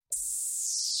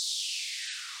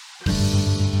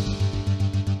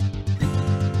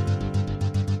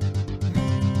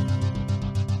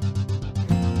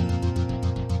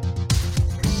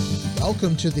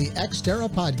Welcome to the Xterra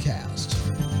Podcast.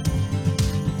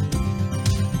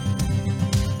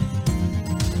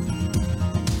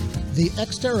 The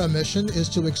Xterra mission is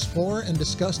to explore and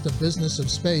discuss the business of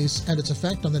space and its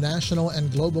effect on the national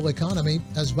and global economy,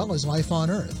 as well as life on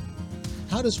Earth.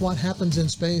 How does what happens in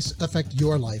space affect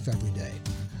your life every day?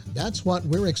 That's what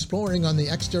we're exploring on the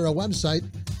Xterra website,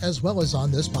 as well as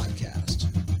on this podcast.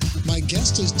 My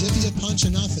guest is Divya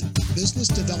Panchanathan, Business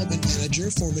Development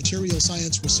Manager for Material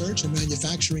Science Research and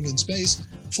Manufacturing in Space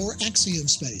for Axiom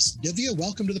Space. Divya,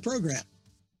 welcome to the program.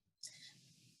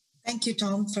 Thank you,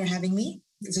 Tom, for having me.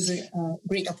 This is a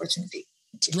great opportunity.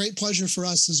 It's a great pleasure for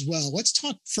us as well. Let's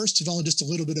talk, first of all, just a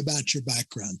little bit about your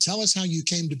background. Tell us how you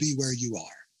came to be where you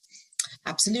are.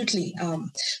 Absolutely.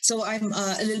 So I'm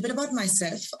a little bit about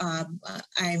myself.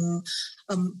 I'm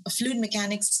a fluid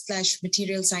mechanics /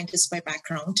 material scientist by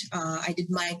background. I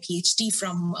did my PhD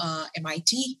from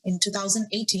MIT in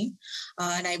 2018,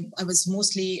 and I was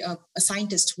mostly a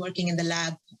scientist working in the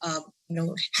lab,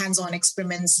 hands-on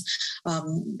experiments,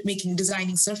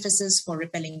 designing surfaces for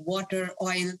repelling water,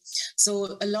 oil.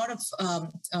 So a lot of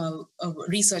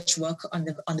research work on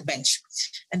the bench.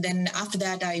 And then after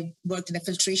that, I worked in a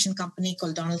filtration company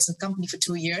called Donaldson Company for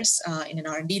 2 years in an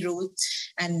R&D role,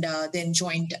 and then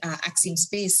joined Axiom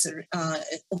Space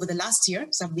over the last year.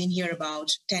 So I've been here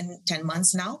about 10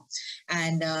 months now,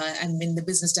 and I'm in the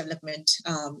business development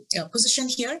position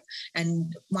here.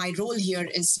 And my role here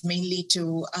is mainly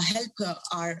to help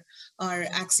our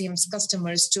Axiom's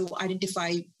customers to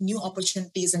identify new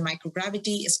opportunities in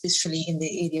microgravity, especially in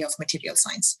the area of material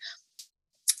science.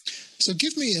 So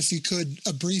give me, if you could,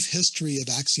 a brief history of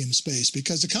Axiom Space,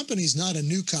 because the company is not a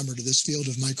newcomer to this field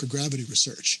of microgravity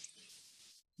research.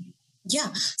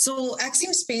 Yeah, so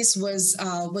Axiom Space was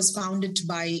founded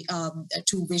by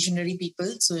two visionary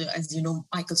people. So as you know,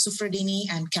 Michael Suffredini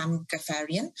and Cam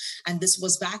Kafarian, and this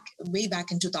was way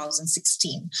back in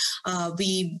 2016.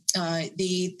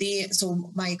 So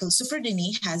Michael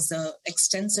Suffredini has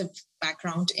extensive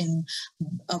background in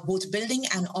both building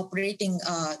and operating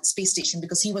space station,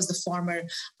 because he was the former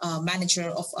manager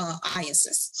of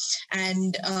ISS.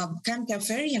 And Cam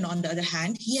Kafarian, on the other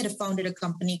hand, he had founded a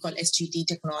company called SGT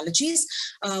Technologies,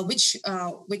 which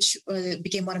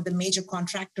became one of the major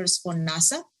contractors for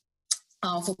NASA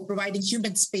for providing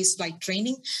human spaceflight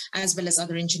training as well as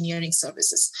other engineering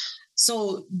services.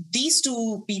 So these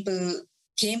two people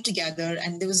came together,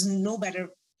 and there's no better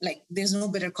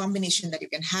combination that you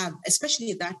can have,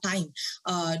 especially at that time,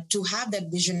 to have that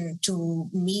vision to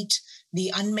meet the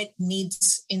unmet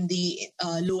needs in the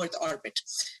low Earth orbit.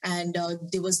 And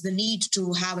there was the need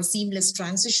to have a seamless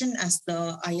transition as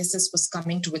the ISS was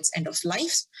coming to its end of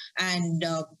life. And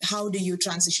how do you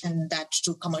transition that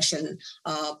to commercial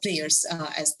players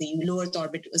as the low Earth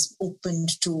orbit was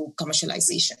opened to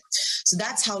commercialization? So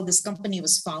that's how this company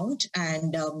was found.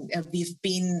 And we've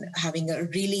been having a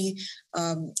really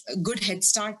good head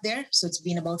start there. So it's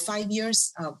been about 5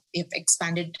 years. We've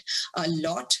expanded a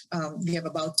lot. We have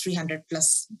about 300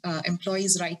 plus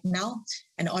employees right now,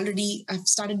 and already I've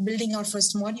started building our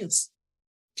first modules.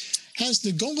 Has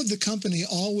the goal of the company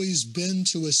always been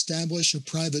to establish a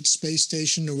private space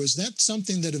station, or was that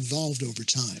something that evolved over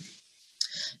time?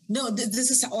 No, this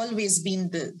has always been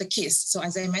the case. So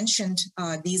as I mentioned,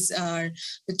 these are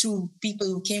the two people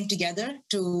who came together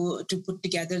to put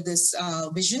together this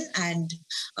vision, and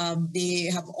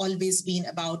they have always been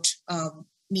about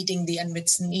meeting the unmet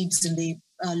needs in the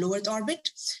low Earth orbit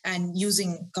and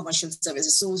using commercial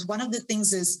services. So one of the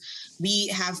things is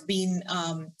we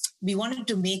wanted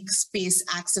to make space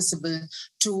accessible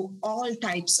to all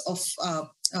types of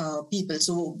people.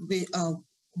 So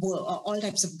all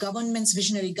types of governments,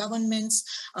 visionary governments,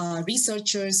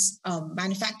 researchers,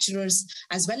 manufacturers,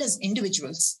 as well as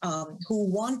individuals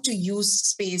who want to use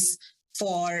space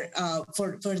for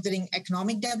furthering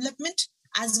economic development,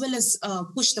 as well as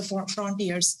push the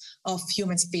frontiers of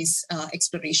human space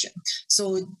exploration.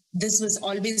 So this was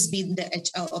always been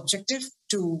the objective,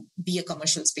 to be a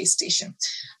commercial space station.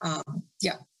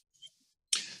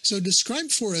 So describe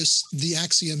for us the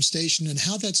Axiom station and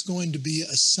how that's going to be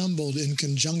assembled in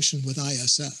conjunction with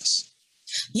ISS.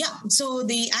 Yeah, so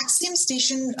the Axiom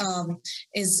station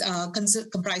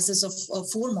comprises of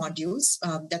 4 modules.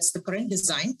 That's the current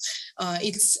design.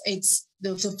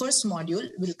 The first module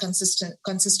will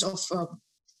consist of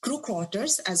crew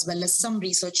quarters as well as some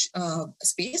research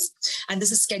space, and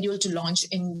this is scheduled to launch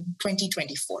in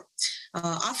 2024.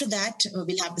 After that,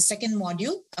 we'll have the second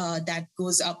module that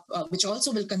goes up, which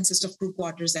also will consist of crew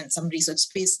quarters and some research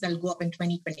space. That'll go up in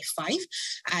 2025,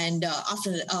 and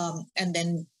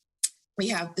then We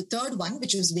have the third one,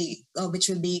 which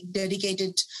will be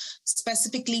dedicated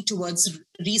specifically towards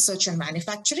research and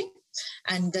manufacturing.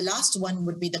 And the last one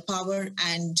would be the power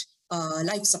and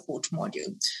life support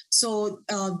module. So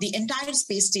the entire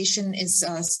space station is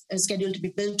scheduled to be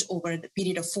built over the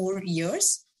period of 4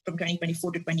 years, from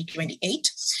 2024 to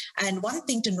 2028. And one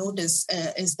thing to notice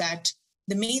is that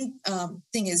the main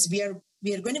thing is we are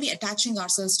going to be attaching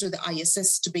ourselves to the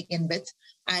ISS to begin with,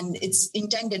 and it's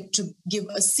intended to give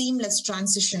a seamless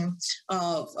transition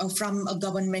from a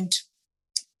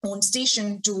government-owned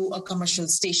station to a commercial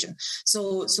station.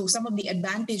 So some of the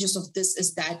advantages of this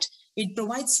is that it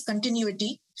provides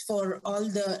continuity for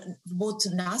both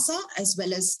NASA as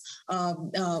well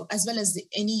as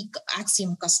any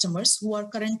Axiom customers who are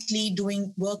currently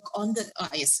doing work on the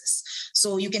ISS.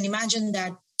 So you can imagine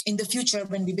that in the future,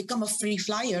 when we become a free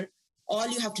flyer, all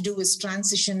you have to do is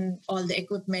transition all the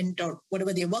equipment or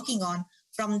whatever they're working on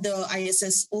from the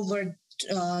ISS over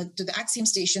to the Axiom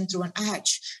station through an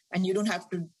hatch, and you don't have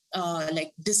to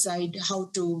decide how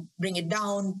to bring it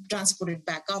down, transport it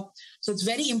back up. So it's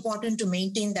very important to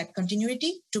maintain that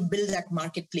continuity to build that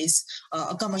marketplace,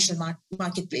 a commercial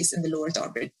marketplace in the low Earth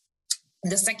orbit.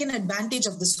 The second advantage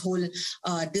of this whole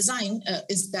design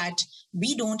is that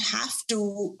we don't have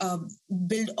to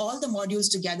build all the modules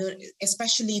together,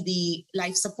 especially the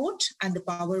life support and the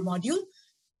power module,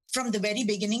 from the very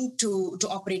beginning to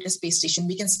operate a space station.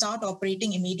 We can start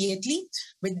operating immediately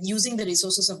with using the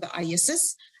resources of the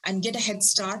ISS and get a head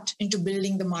start into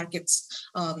building the markets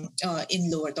in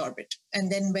low Earth orbit.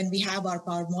 And then when we have our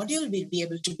power module, we'll be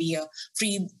able to be a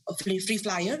free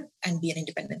flyer and be an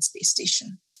independent space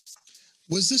station.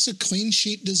 Was this a clean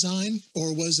sheet design,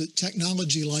 or was it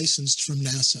technology licensed from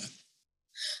NASA?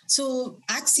 So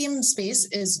Axiom Space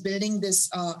is building this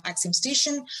Axiom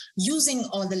station using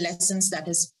all the lessons that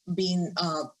has been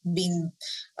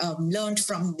learned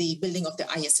from the building of the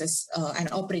ISS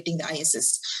and operating the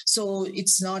ISS. So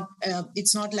it's not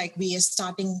like we are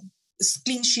starting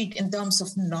clean sheet in terms of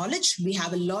knowledge. We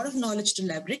have a lot of knowledge to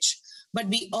leverage, but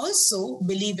we also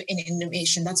believe in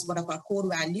innovation. That's one of our core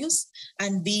values.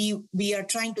 And we are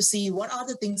trying to see what are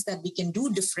the things that we can do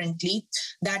differently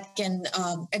that can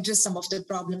address some of the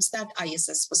problems that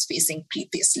ISS was facing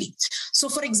previously. So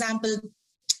for example,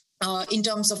 in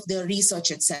terms of the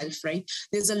research itself, right,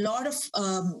 there's a lot of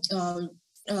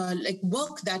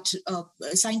work that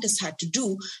scientists had to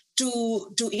do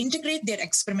to integrate their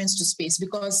experiments to space,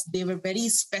 because they were very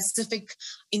specific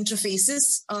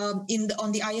interfaces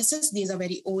on the ISS. These are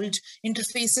very old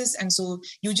interfaces, and so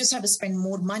you just have to spend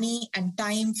more money and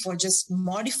time for just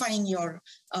modifying your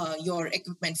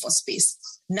equipment for space.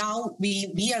 Now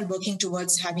we are working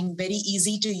towards having very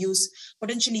easy to use,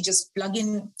 potentially just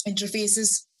plug-in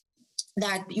interfaces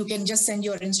that you can just send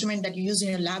your instrument that you use in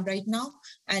your lab right now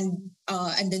and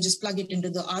then just plug it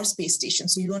into our space station.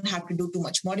 So you don't have to do too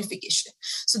much modification.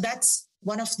 So that's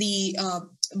one of the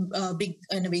big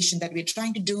innovation that we're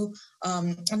trying to do.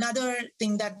 Another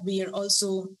thing that we are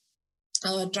also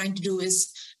trying to do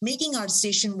is making our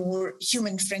station more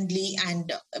human friendly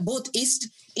and both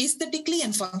aesthetically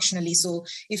and functionally. So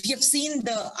if you've seen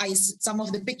some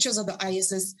of the pictures of the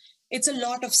ISS, it's a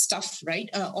lot of stuff, right,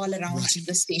 all around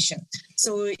the station.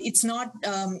 So it's not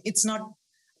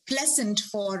pleasant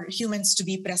for humans to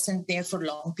be present there for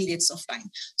long periods of time.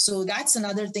 So that's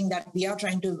another thing that we are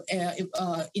trying to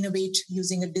innovate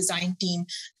using a design team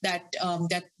that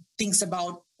thinks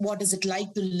about what is it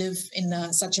like to live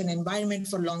in such an environment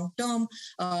for long term,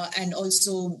 and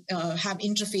also have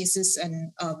interfaces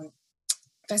and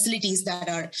facilities that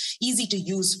are easy to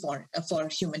use for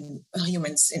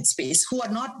humans in space who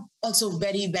are not also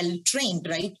very well trained,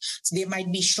 right? So there might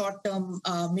be short-term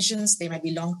missions, there might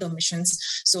be long-term missions.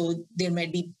 So there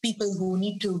might be people who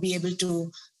need to be able to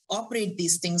operate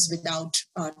these things without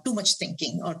too much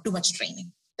thinking or too much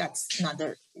training. That's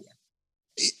another. Yeah.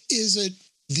 Is it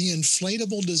the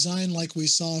inflatable design like we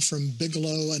saw from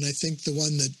Bigelow and I think the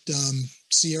one that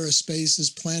Sierra Space is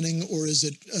planning, or is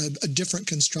it a different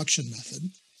construction method?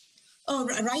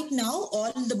 Right now,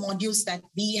 all the modules that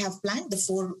we have planned, the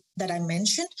 4 that I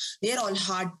mentioned, they're all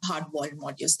hard-walled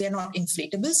modules. They're not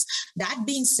inflatables. That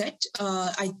being said,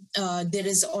 there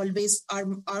is always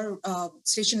our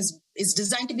station is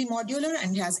designed to be modular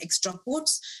and has extra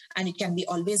ports, and it can be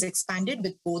always expanded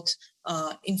with both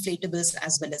inflatables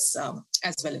as well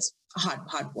as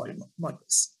hard-walled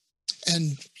modules.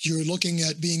 And you're looking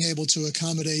at being able to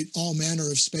accommodate all manner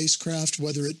of spacecraft,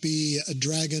 whether it be a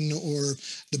Dragon or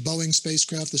the Boeing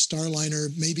spacecraft, the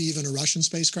Starliner, maybe even a Russian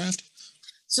spacecraft?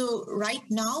 So right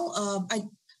now,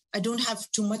 I don't have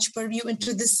too much purview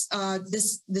into this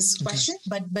question,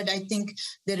 but I think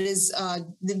there is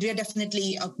we are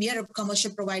definitely we are a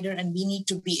commercial provider, and we need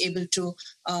to be able to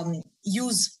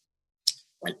use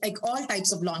like all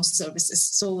types of launch services.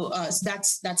 So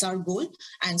that's our goal,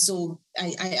 and so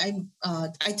I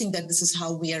think that this is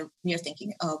how we are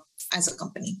thinking as a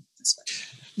company as well.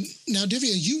 Now,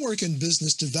 Divya, you work in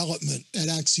business development at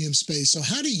Axiom Space. So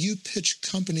how do you pitch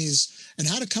companies, and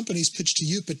how do companies pitch to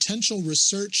you potential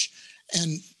research,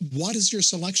 and what is your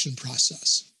selection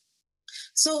process?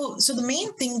 So the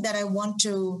main thing that I want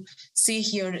to say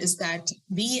here is that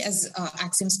we as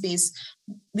Axiom Space,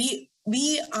 we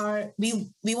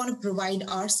want to provide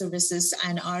our services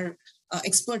and our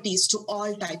expertise to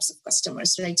all types of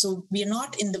customers, right? So we are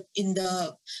not in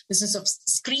the business of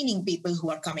screening people who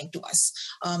are coming to us.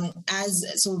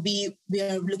 We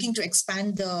are looking to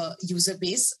expand the user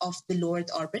base of the low Earth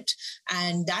orbit,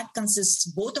 and that consists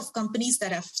both of companies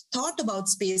that have thought about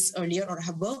space earlier or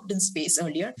have worked in space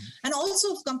earlier, and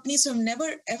also of companies who have never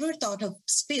ever thought of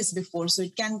space before. So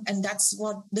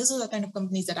those are the kind of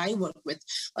companies that I work with.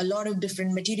 A lot of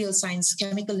different material science,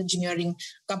 chemical engineering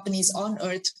companies on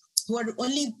Earth, who are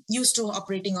only used to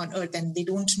operating on Earth, and they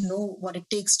don't know what it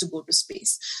takes to go to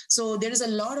space. So there is a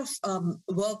lot of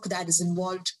work that is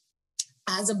involved.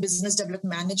 As a business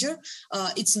development manager,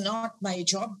 it's not my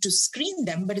job to screen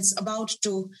them, but it's about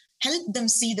to help them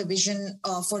see the vision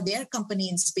for their company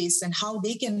in space and how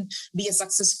they can be a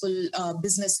successful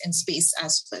business in space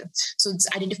as well. So it's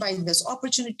identifying those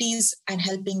opportunities and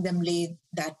helping them lay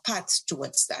that path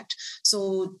towards that.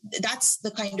 So that's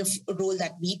the kind of role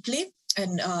that we play.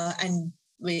 And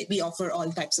we offer all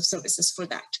types of services for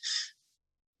that.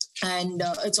 And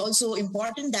it's also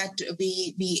important that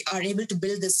we are able to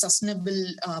build this sustainable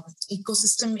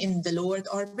ecosystem in the low Earth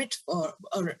orbit or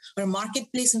a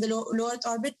marketplace in the low Earth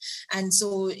orbit. And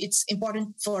so it's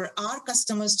important for our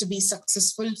customers to be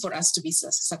successful, for us to be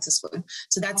successful.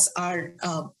 So that's our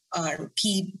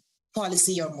key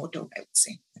policy or motto, I would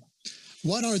say.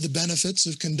 What are the benefits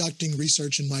of conducting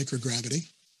research in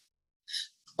microgravity?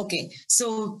 Okay,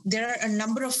 so there are a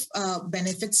number of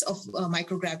benefits of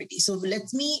microgravity. So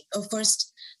let me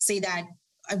first say that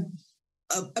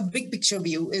a big picture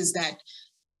view is that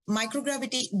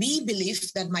microgravity, we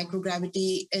believe that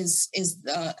microgravity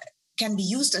can be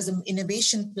used as an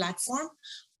innovation platform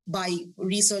by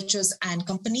researchers and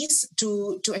companies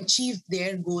to achieve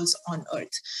their goals on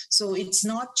Earth. So it's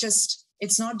not just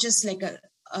like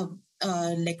a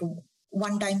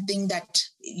one-time thing that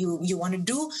you want to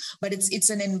do, but it's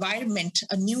an environment,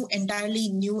 entirely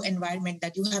new environment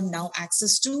that you have now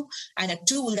access to, and a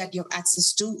tool that you have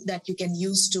access to that you can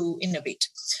use to innovate.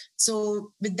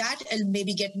 So with that, I'll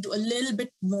maybe get into a little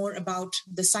bit more about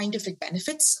the scientific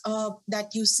benefits that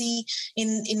you see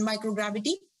in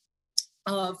microgravity.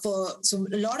 So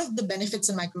a lot of the benefits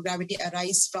in microgravity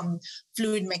arise from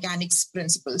fluid mechanics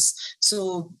principles.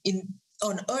 So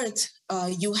on Earth,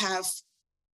 you have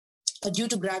due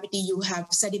to gravity, you have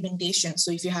sedimentation.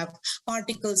 So if you have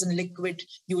particles in a liquid,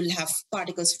 you will have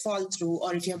particles fall through,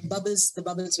 or if you have bubbles, the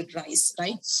bubbles would rise,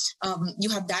 right? You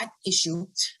have that issue.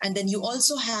 And then you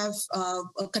also have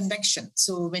a convection.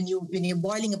 So when you're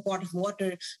boiling a pot of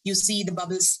water, you see the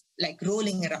bubbles like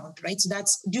rolling around, right? So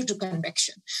that's due to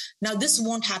convection. Now, this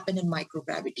won't happen in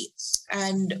microgravity.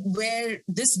 And where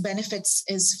this benefits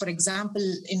is, for example,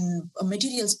 in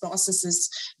materials processes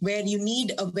where you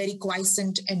need a very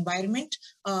quiescent environment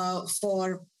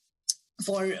for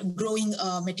growing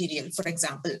material, for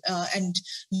example. And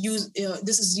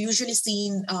this is usually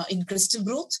seen in crystal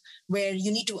growth, where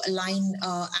you need to align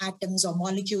atoms or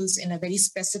molecules in a very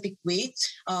specific way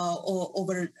or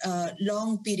over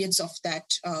long periods of that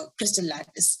crystal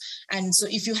lattice. And so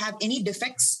if you have any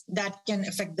defects, that can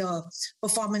affect the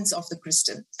performance of the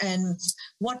crystal. And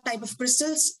what type of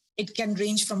crystals? It can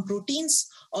range from proteins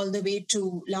all the way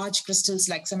to large crystals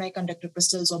like semiconductor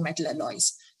crystals or metal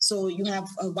alloys. So you have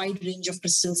a wide range of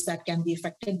crystals that can be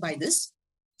affected by this.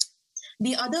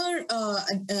 The other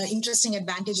interesting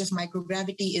advantage of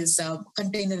microgravity is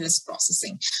containerless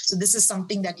processing. So this is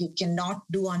something that you cannot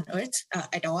do on Earth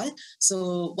at all.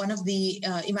 So one of the,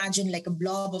 imagine like a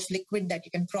blob of liquid that you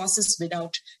can process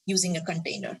without using a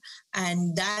container.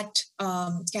 And that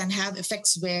can have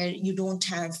effects where you don't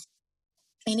have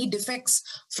any defects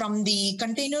from the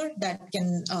container that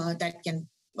can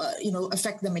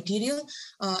affect the material,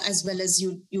 as well as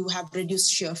you have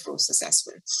reduced shear forces as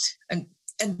well.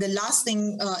 And the last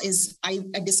thing is I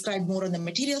described more on the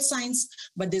material science,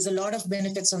 but there's a lot of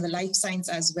benefits on the life science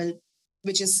as well,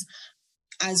 which is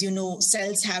as you know,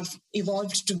 cells have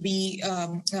evolved to be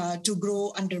to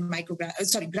grow under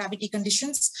gravity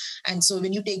conditions. And so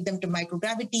when you take them to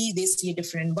microgravity, they see a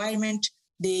different environment.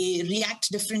 They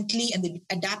react differently and they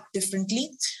adapt differently,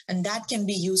 and that can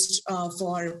be used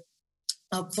for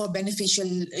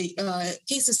beneficial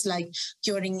cases like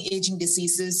curing aging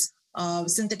diseases,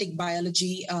 synthetic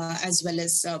biology, as well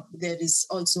as there is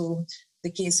also the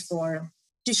case for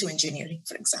tissue engineering,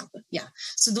 for example. Yeah.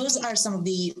 So those are some of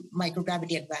the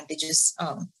microgravity advantages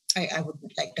I would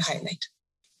like to highlight.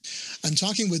 I'm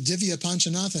talking with Divya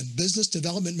Panchanathan, Business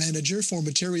Development Manager for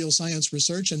Material Science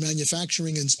Research and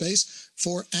Manufacturing in Space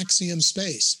for Axiom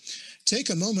Space.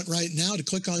 Take a moment right now to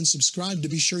click on subscribe to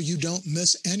be sure you don't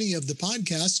miss any of the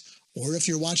podcasts, or if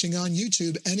you're watching on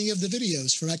YouTube, any of the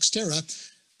videos from Xterra,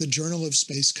 the Journal of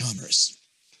Space Commerce.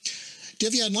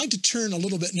 Divya, I'd like to turn a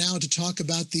little bit now to talk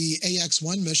about the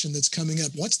AX-1 mission that's coming up.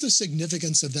 What's the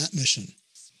significance of that mission?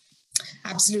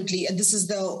 Absolutely, and this is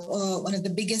the one of the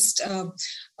biggest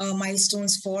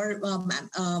milestones for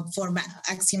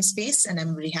Axiom Space, and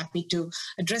I'm really happy to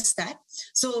address that.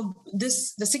 So the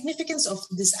significance of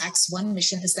this AX-1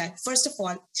 mission is that, first of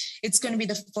all, it's going to be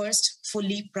the first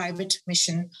fully private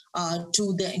mission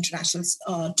to the international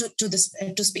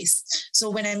to space.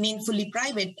 So when I mean fully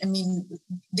private, I mean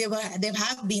there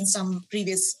have been some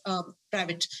previous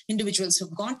private individuals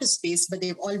who've gone to space, but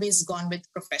they've always gone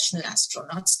with professional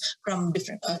astronauts from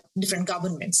different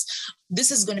governments.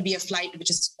 This is going to be a flight which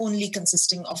is only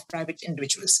consisting of private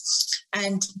individuals.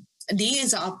 And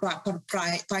these are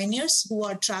pioneers who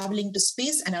are traveling to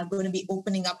space and are going to be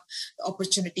opening up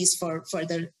opportunities for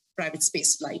further private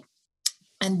space flight.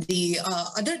 And the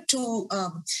other two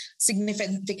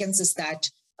significance is that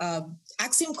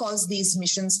Axiom calls these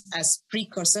missions as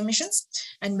precursor missions.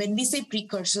 And when we say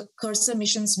precursor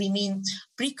missions, we mean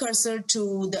precursor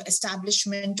to the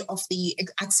establishment of the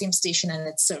Axiom station and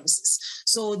its services.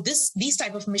 So these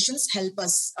type of missions help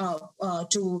us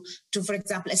to, for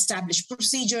example, establish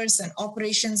procedures and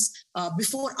operations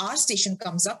before our station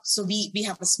comes up. So we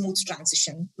have a smooth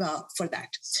transition for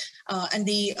that. And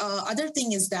the other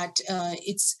thing is that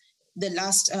it's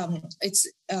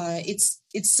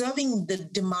serving the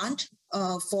demand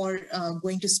for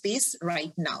going to space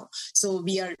right now. So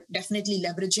we are definitely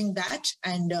leveraging that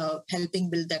and helping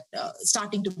build that,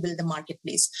 starting to build the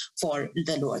marketplace for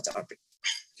the low Earth orbit.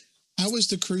 How was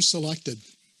the crew selected?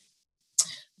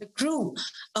 The crew.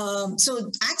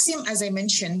 So Axiom, as I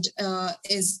mentioned,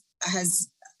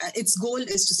 its goal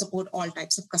is to support all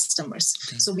types of customers.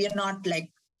 Okay. So we are not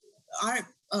like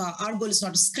our goal is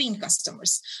not to screen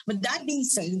customers. But that being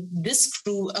said, this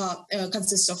crew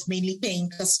consists of mainly paying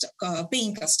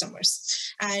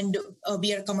customers. And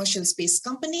we are a commercial space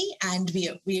company, and we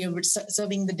are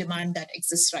serving the demand that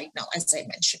exists right now, as I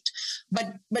mentioned.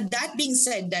 But that being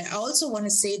said, that I also want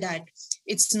to say that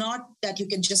it's not that you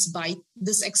can just buy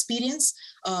this experience,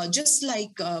 just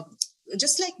like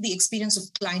the experience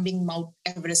of climbing Mount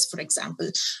Everest, for example,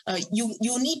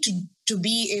 you need to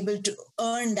be able to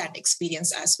earn that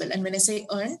experience as well. And when I say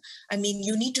earn, I mean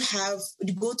you need to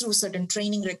go through certain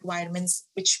training requirements,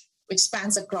 which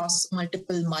spans across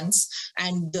multiple months,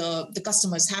 and the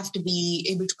customers have to be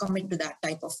able to commit to that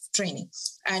type of training.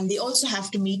 And they also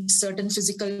have to meet certain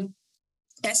physical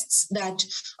tests that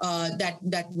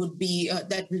will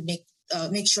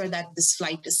make sure that this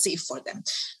flight is safe for them.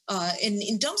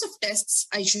 In terms of tests,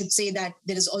 I should say that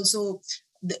there is also,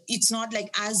 it's not like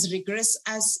as rigorous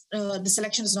as, the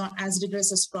selection is not as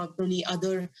rigorous as probably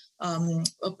other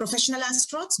professional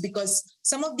astronauts, because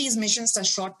some of these missions are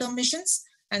short-term missions.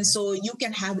 And so you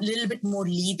can have a little bit more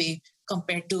leeway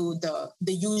compared to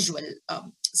the usual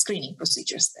screening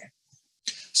procedures there.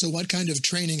 So what kind of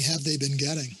training have they been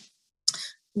getting?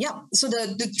 Yeah, so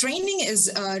the training is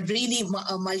really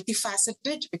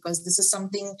multifaceted, because this is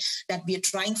something that we are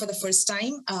trying for the first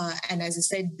time. And as I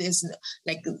said, there's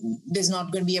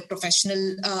not going to be a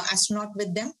professional astronaut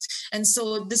with them. And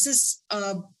so this is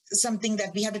something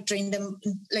that we have to train them.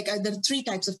 Like there are three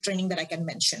types of training that I can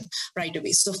mention right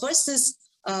away. So first is,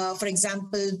 for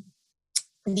example,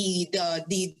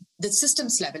 the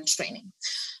systems level training.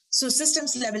 So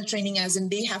systems level training, as in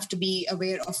they have to be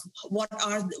aware of what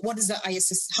is the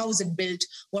ISS, how is it built,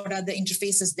 what are the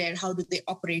interfaces there, how do they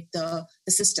operate the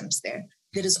systems there.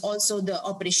 There is also the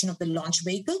operation of the launch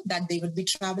vehicle that they will be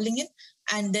traveling in.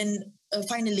 And then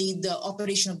finally, the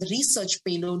operation of the research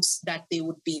payloads that they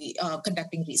would be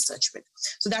conducting research with.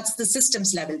 So that's the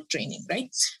systems level training,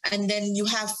 right? And then you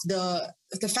have the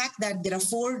fact that there are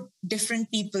 4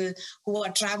 different people who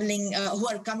are traveling, who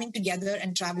are coming together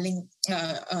and traveling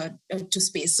to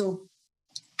space. So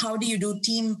how do you do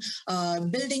team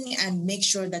building and make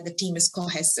sure that the team is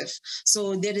cohesive?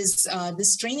 So there is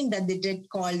this training that they did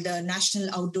called the National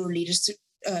Outdoor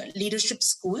Leadership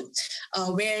School,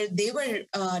 where they were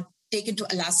taken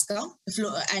to Alaska,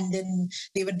 and then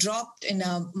they were dropped in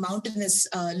a mountainous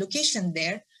location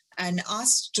there and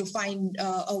asked to find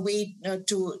a way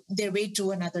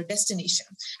to another destination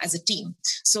as a team.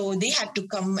 So they had to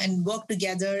come and work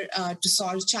together to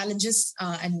solve challenges,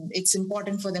 and it's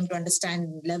important for them to understand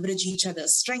and leverage each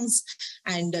other's strengths.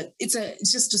 And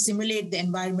it's just to simulate the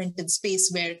environment and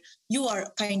space where you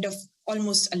are kind of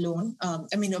almost alone.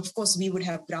 I mean, of course, we would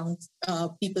have ground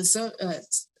people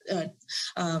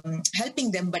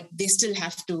helping them, but they still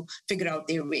have to figure out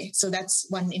their way. So that's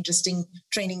one interesting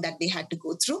training that they had to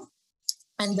go through.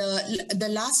 And the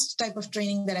last type of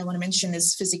training that I want to mention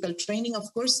is physical training,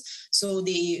 of course. So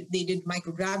they did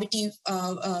microgravity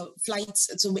flights.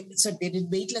 So they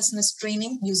did weightlessness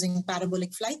training using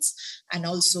parabolic flights, and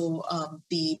also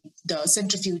the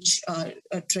centrifuge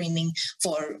training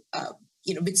for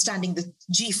withstanding the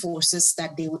G forces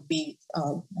that they would be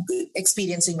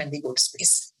experiencing when they go to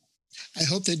space. I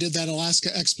hope they did that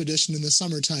Alaska expedition in the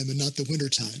summertime and not the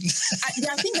wintertime. I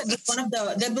think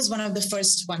that was one of the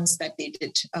first ones that they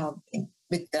did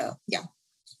with that.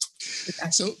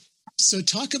 So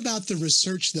talk about the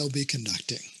research they'll be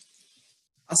conducting.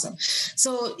 Awesome.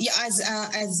 So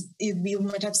as you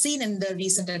might have seen in the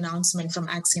recent announcement from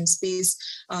Axiom Space,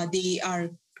 they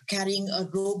are carrying a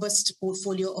robust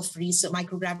portfolio of research,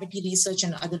 microgravity research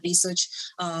and other research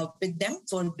with them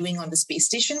for doing on the space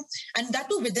station. And that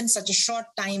too within such a short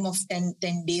time of 10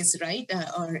 days, right?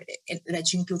 That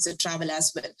includes the travel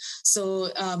as well. So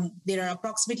there are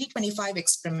approximately 25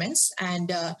 experiments,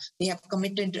 and they have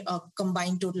committed a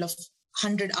combined total of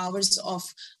 100 hours of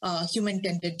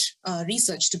human-tended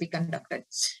research to be conducted.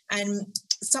 And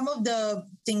some of the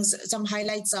things, some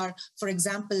highlights are, for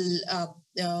example,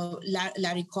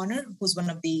 Larry Connor, who's one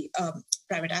of the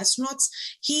private astronauts.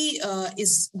 He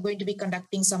is going to be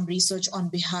conducting some research on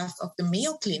behalf of the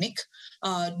Mayo Clinic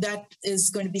that is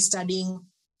going to be studying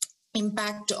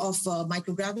impact of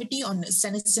microgravity on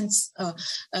senescent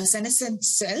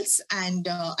cells and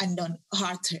on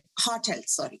heart health.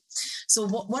 Sorry. So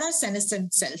what are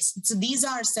senescent cells? So these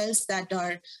are cells that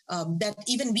are that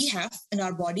even we have in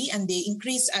our body, and they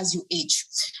increase as you age.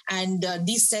 And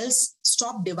these cells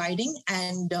stop dividing,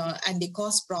 and they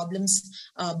cause problems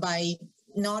by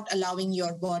not allowing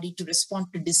your body to respond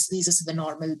to diseases in the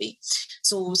normal way.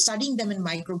 So studying them in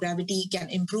microgravity can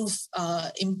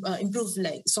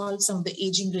solve some of the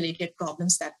aging related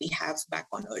problems that we have back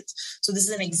on Earth. So this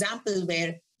is an example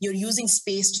where you're using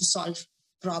space to solve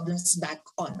problems back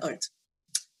on Earth.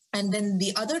 And then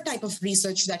the other type of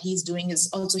research that he's doing is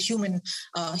also human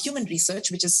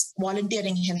research, which is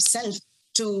volunteering himself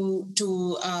to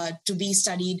be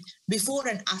studied before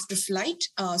and after flight.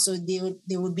 So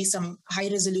there would be some high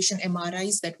resolution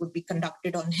MRIs that would be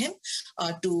conducted on him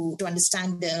to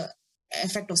understand the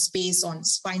effect of space on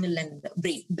spinal and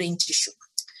brain tissue.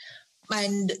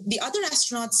 And the other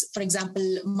astronauts, for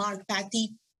example, Mark Pathy,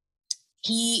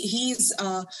 he's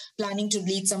planning to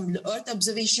lead some Earth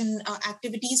observation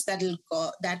activities that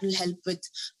will help with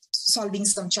solving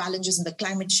some challenges in the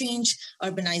climate change,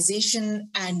 urbanization,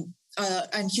 and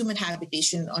human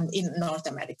habitation in North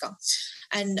America.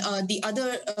 And the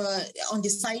other, on the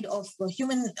side of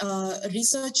human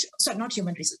research, sorry, not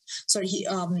human research, sorry,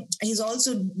 he's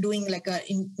also doing like an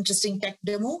interesting tech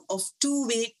demo of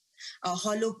two-way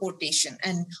holoportation.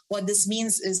 And what this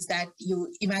means is that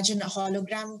you imagine a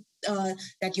hologram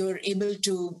that you're able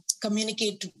to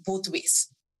communicate both ways.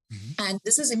 Mm-hmm. And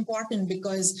this is important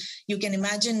because you can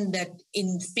imagine that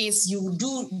in space, you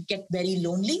do get very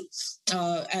lonely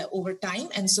over time.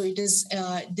 And so it is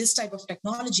this type of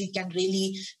technology can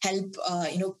really help,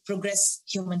 progress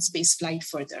human space flight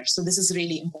further. So this is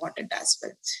really important as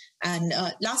well. And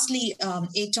lastly,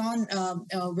 Eitan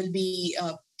will be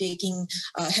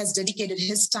has dedicated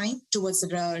his time towards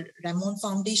the Ramon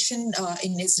Foundation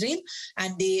in Israel,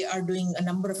 and they are doing a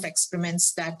number of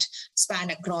experiments that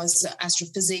span across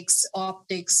astrophysics,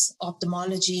 optics,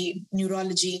 ophthalmology,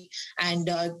 neurology, and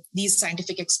these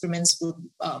scientific experiments would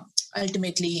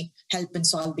ultimately help in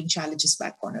solving challenges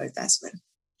back on Earth as well.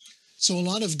 So a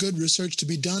lot of good research to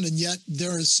be done, and yet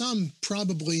there are some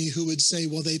probably who would say,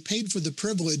 well, they paid for the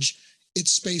privilege,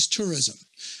 it's space tourism.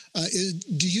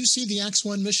 Do you see the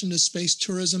Ax-1 mission as space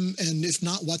tourism? And if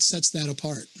not, what sets that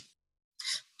apart?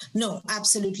 No,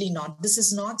 absolutely not. This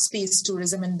is not space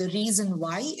tourism. And the reason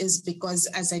why is because,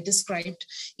 as I described,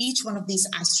 each one of these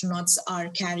astronauts are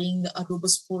carrying a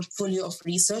robust portfolio of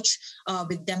research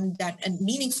with them, and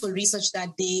meaningful research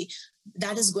that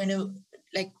is going to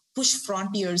like push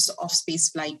frontiers of space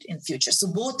flight in future. So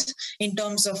both in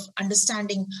terms of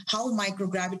understanding how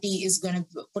microgravity is going to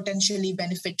potentially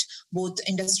benefit both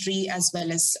industry as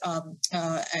well as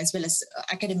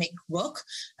academic work,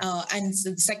 and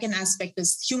the second aspect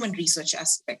is human research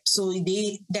aspect. So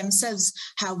they themselves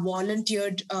have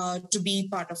volunteered to be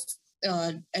part of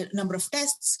a number of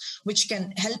tests which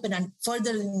can help in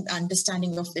further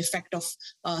understanding of the effect of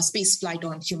space flight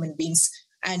on human beings.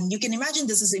 And you can imagine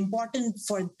this is important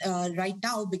for right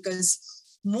now, because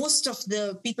most of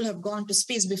the people who have gone to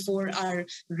space before are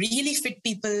really fit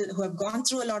people who have gone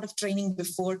through a lot of training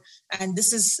before. And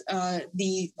this is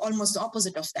the almost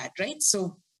opposite of that, right?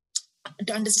 So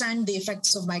to understand the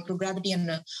effects of microgravity on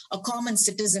a common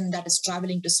citizen that is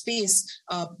traveling to space,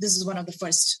 this is one of the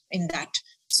first in that.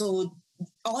 So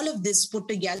all of this put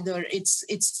together,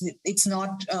 it's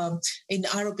not, in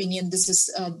our opinion, this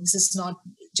is not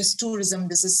just tourism.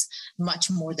 This is much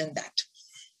more than that.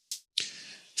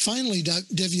 Finally,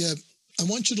 Divya, I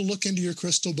want you to look into your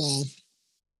crystal ball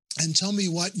and tell me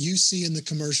what you see in the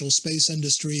commercial space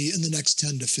industry in the next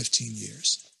 10 to 15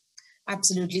 years.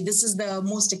 Absolutely. This is the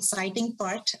most exciting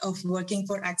part of working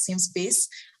for Axiom Space,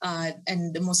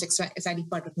 and the most exciting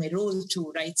part of my role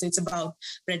too, right? So it's about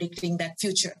predicting that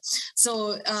future.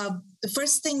 So the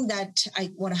first thing that I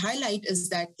want to highlight is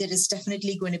that there is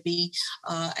definitely going to be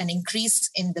an increase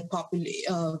in the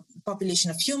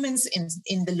population of humans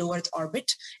in the low Earth orbit.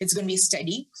 It's going to be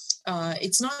steady.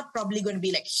 It's not probably going to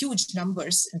be like huge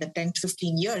numbers in the 10 to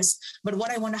 15 years, but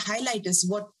what I want to highlight is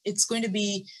what it's going to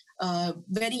be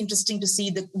very interesting to see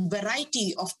the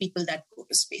variety of people that go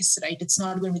to space, right? It's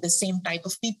not going to be the same type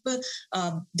of people,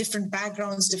 different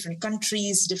backgrounds, different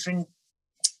countries, different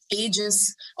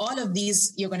ages. All of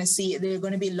these, you're going to see, there are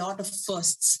going to be a lot of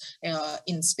firsts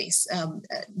in space.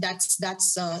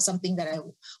 That's something that I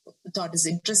thought is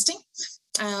interesting.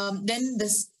 Then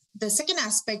the second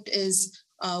aspect is,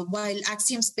 while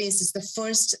Axiom Space is the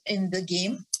first in the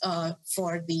game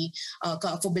for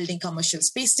building commercial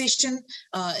space station,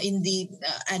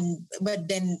 but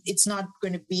then it's not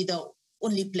going to be the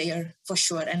only player for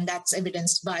sure, and that's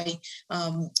evidenced by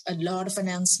a lot of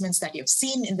announcements that you've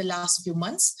seen in the last few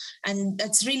months, and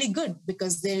that's really good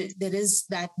because there is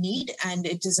that need, and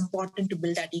it is important to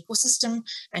build that ecosystem,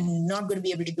 and not going to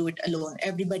be able to do it alone.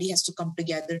 Everybody has to come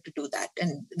together to do that,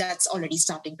 and that's already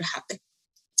starting to happen.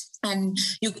 And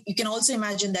you can also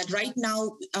imagine that right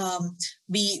now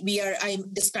I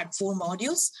described 4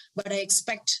 modules, but I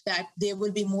expect that there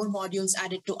will be more modules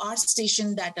added to our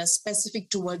station that are specific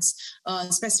towards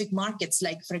specific markets,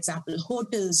 like, for example,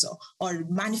 hotels or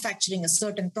manufacturing a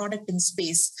certain product in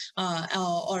space,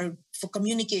 or for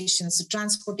communications,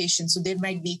 transportation. So there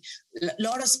might be a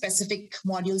lot of specific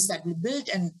modules that we build,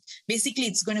 and basically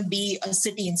it's going to be a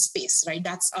city in space, right?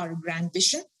 That's our grand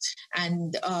vision.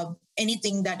 And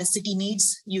anything that a city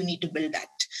needs, you need to build that.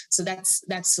 So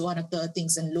that's one of the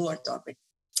things in low Earth orbit.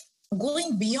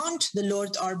 Going beyond the low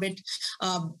Earth orbit,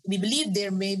 we believe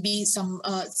there may be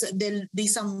there'll be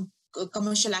some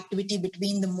commercial activity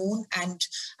between the moon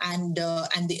and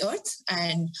the Earth,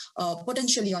 and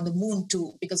potentially on the moon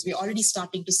too, because we're already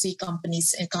starting to see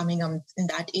companies coming in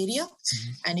that area.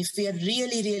 Mm-hmm. And if we are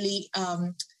really, really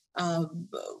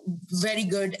very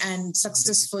good and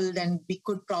successful, then we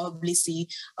could probably see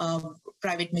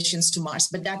private missions to Mars.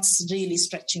 But that's really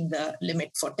stretching the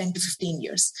limit for 10 to 15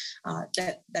 years.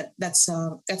 That's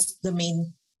the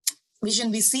main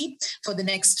vision we see for the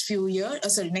next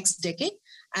next decade.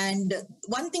 And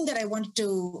one thing that I want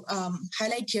to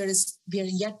highlight here is we are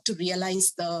yet to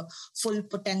realize the full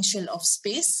potential of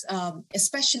space,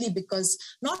 especially because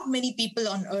not many people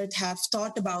on Earth have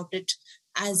thought about it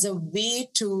as a way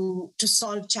to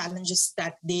solve challenges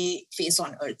that they face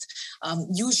on Earth.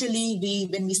 Usually,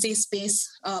 when we say space,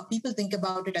 people think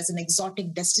about it as an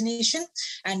exotic destination,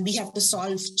 and we have to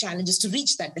solve challenges to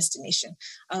reach that destination.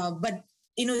 But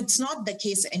it's not the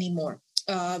case anymore.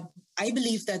 I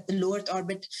believe that the low Earth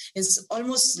orbit is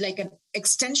almost like an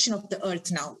extension of the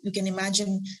Earth now. You can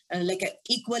imagine like an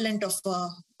equivalent of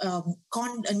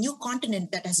a new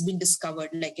continent that has been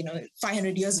discovered,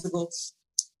 500 years ago.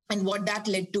 And what that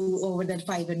led to over that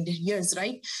 500 years,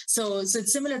 right? So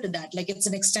it's similar to that. Like, it's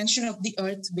an extension of the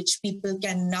Earth, which people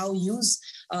can now use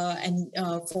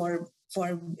for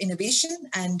innovation,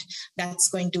 and that's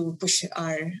going to push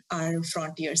our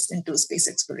frontiers into space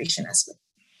exploration as well.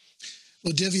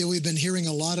 Well, Divya, we've been hearing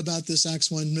a lot about this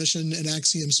Ax-1 mission and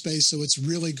Axiom Space, so it's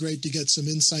really great to get some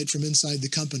insight from inside the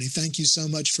company. Thank you so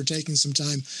much for taking some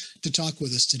time to talk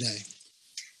with us today.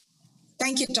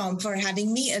 Thank you, Tom, for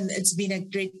having me, and it's been a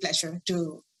great pleasure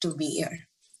to be here.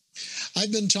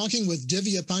 I've been talking with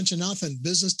Divya Panchanathan,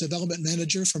 Business Development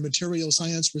Manager for Material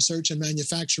Science Research and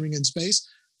Manufacturing in Space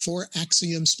for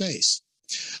Axiom Space.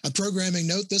 A programming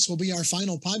note, this will be our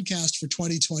final podcast for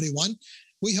 2021.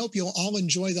 We hope you'll all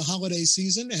enjoy the holiday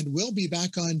season, and we'll be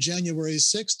back on January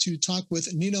 6th to talk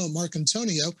with Nino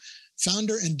Marcantonio,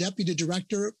 founder and deputy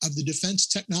director of the Defense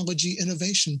Technology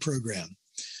Innovation Program.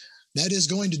 That is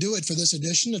going to do it for this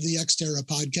edition of the Xterra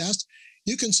podcast.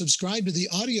 You can subscribe to the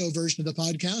audio version of the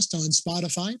podcast on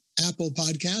Spotify, Apple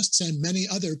Podcasts, and many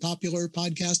other popular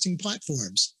podcasting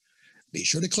platforms. Be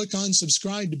sure to click on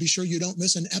subscribe to be sure you don't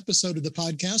miss an episode of the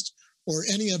podcast or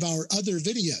any of our other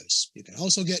videos. You can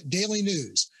also get daily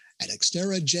news at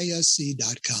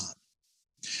xterrajsc.com.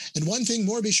 And one thing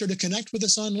more, be sure to connect with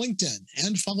us on LinkedIn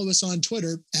and follow us on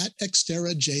Twitter at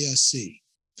xterrajsc.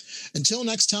 Until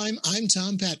next time, I'm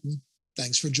Tom Patton.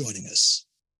 Thanks for joining us.